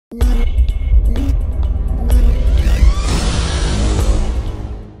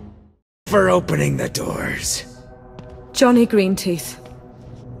for opening the doors. Johnny Greenteeth.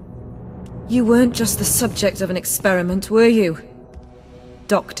 You weren't just the subject of an experiment, were you?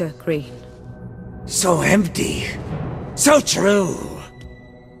 Dr. Green. So empty. So true.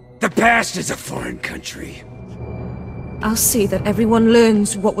 The past is a foreign country. I'll see that everyone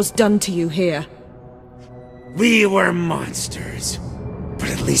learns what was done to you here. We were monsters, but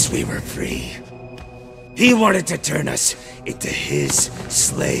at least we were free. He wanted to turn us into his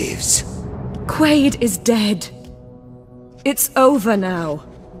slaves. Quaid is dead. It's over now.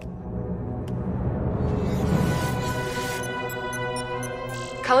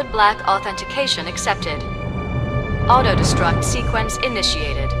 Code Black authentication accepted. Auto-destruct sequence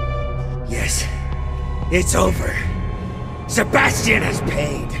initiated. Yes, it's over. Sebastian has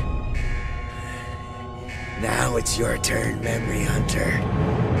paid. Now it's your turn, Memory Hunter.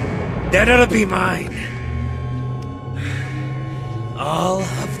 Then it'll be mine. All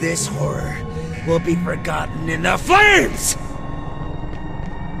of this horror will be forgotten in the flames!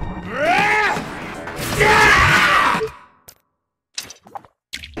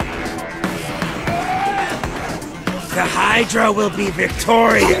 The Hydra will be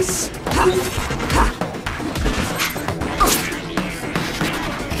victorious!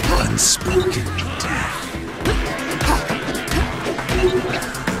 Unspoken death.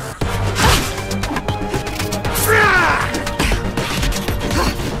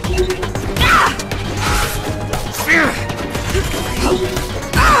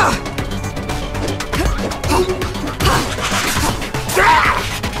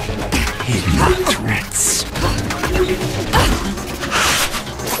 Hidden threats.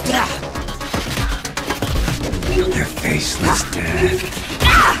 The faceless death.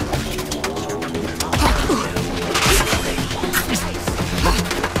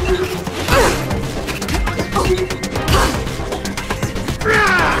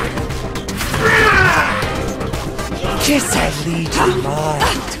 Kiss that legion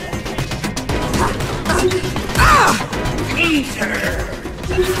mind. Eat her.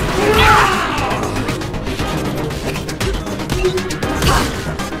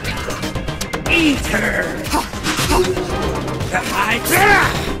 Eat her. The Hydra.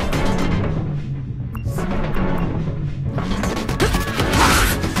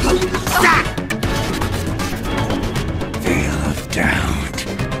 Veil of doubt.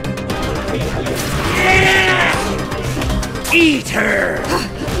 Eat her!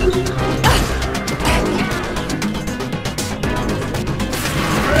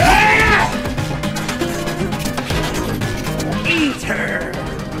 Eat her!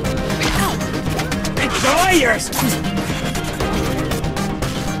 Enjoy yourself!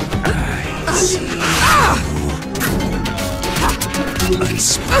 I see you.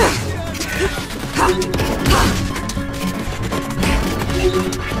 Unspoken.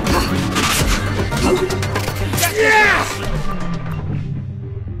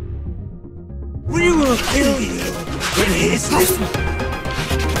 We will kill you with his hidden.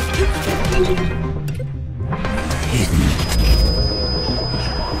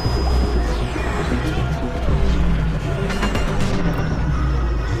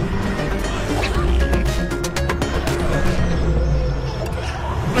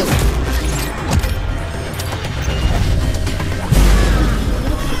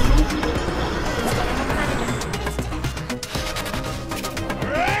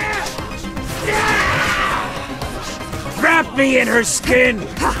 Wrap me in her skin!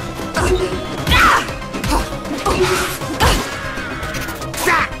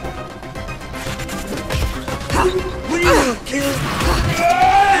 We will kill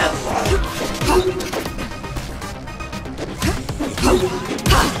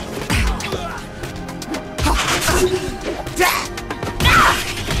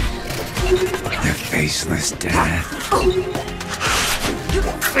the faceless death.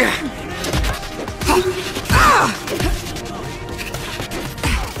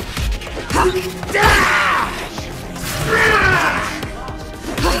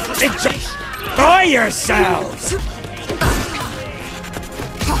 Enjoy yourselves!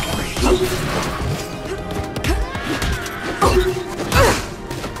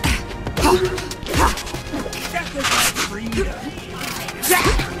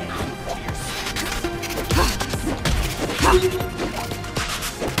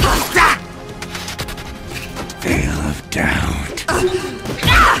 Veil of doubt.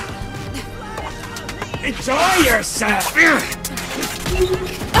 Enjoy yourself!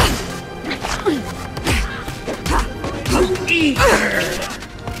 Eat her!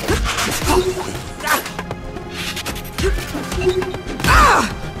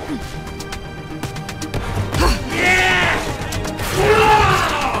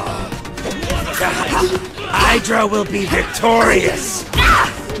 Hydra will be victorious!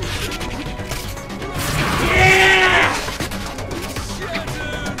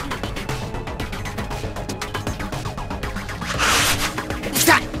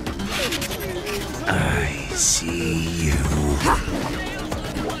 I see you.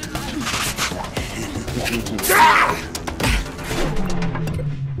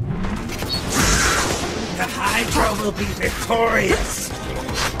 The Hydra will be victorious!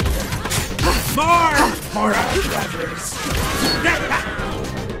 More for our brothers!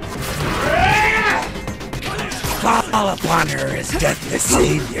 Fall upon her as death the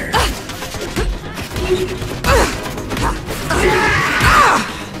savior!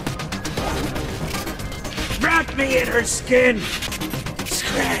 Wrap me in her skin!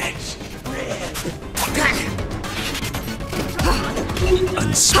 Scratch! Rip!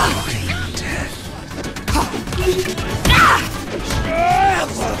 Unspoken death!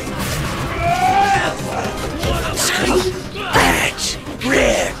 Scratch!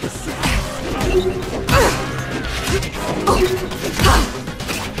 Rip!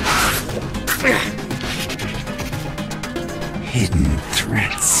 Hidden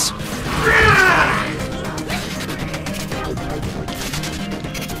threats.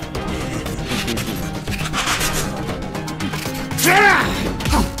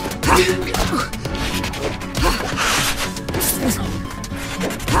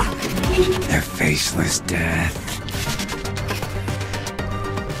 Their faceless death.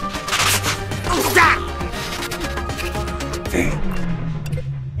 They...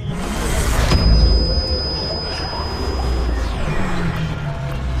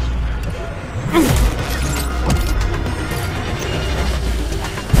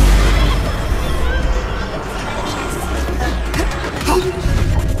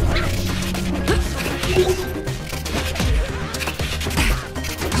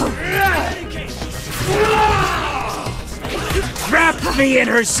 Wrap me in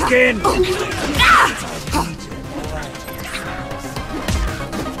her skin!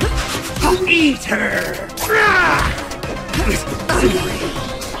 Eat her!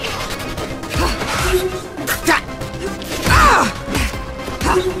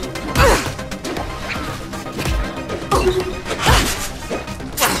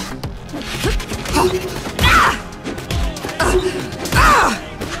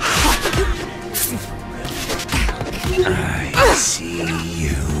 I see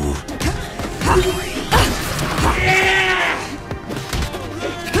you.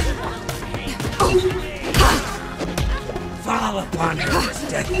 Fall upon her as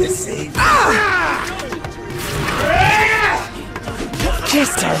death the savior.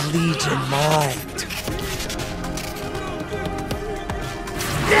 Kiss our legion mind.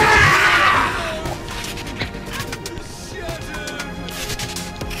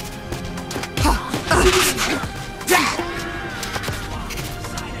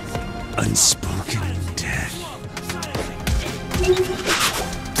 Unspoken death.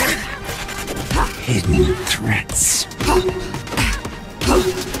 Hidden threats.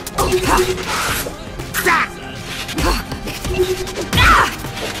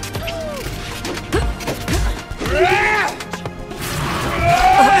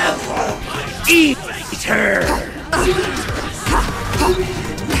 Eat her!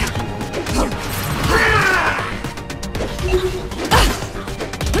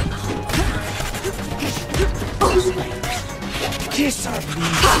 Kiss our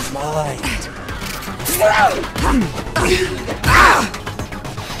leader's mind.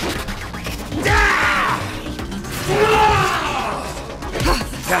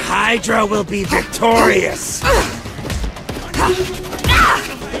 The Hydra will be victorious.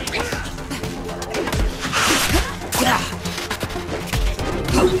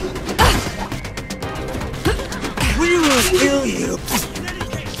 We will kill you.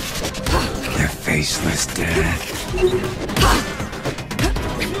 Their faceless death.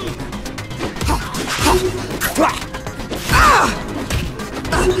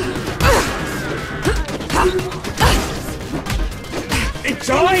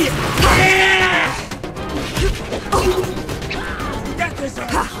 Enjoy it! Yeah! Death is our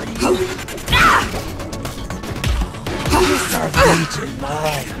creed! Kiss our legion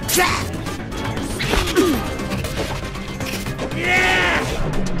mind! Yeah!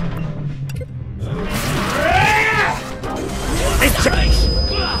 Enjoy!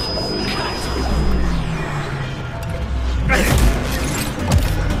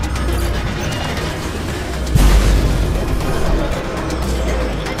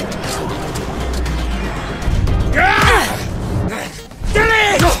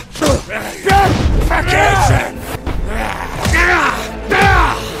 Vacation!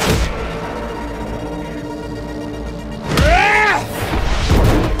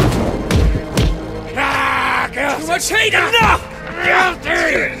 ain't enough!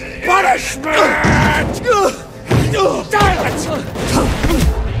 Guilty punishment!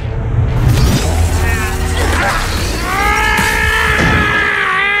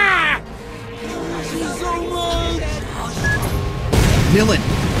 Millen,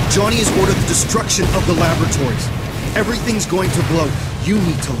 Johnny has ordered the destruction of the laboratories. Everything's going to blow. You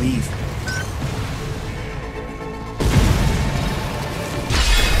need to leave.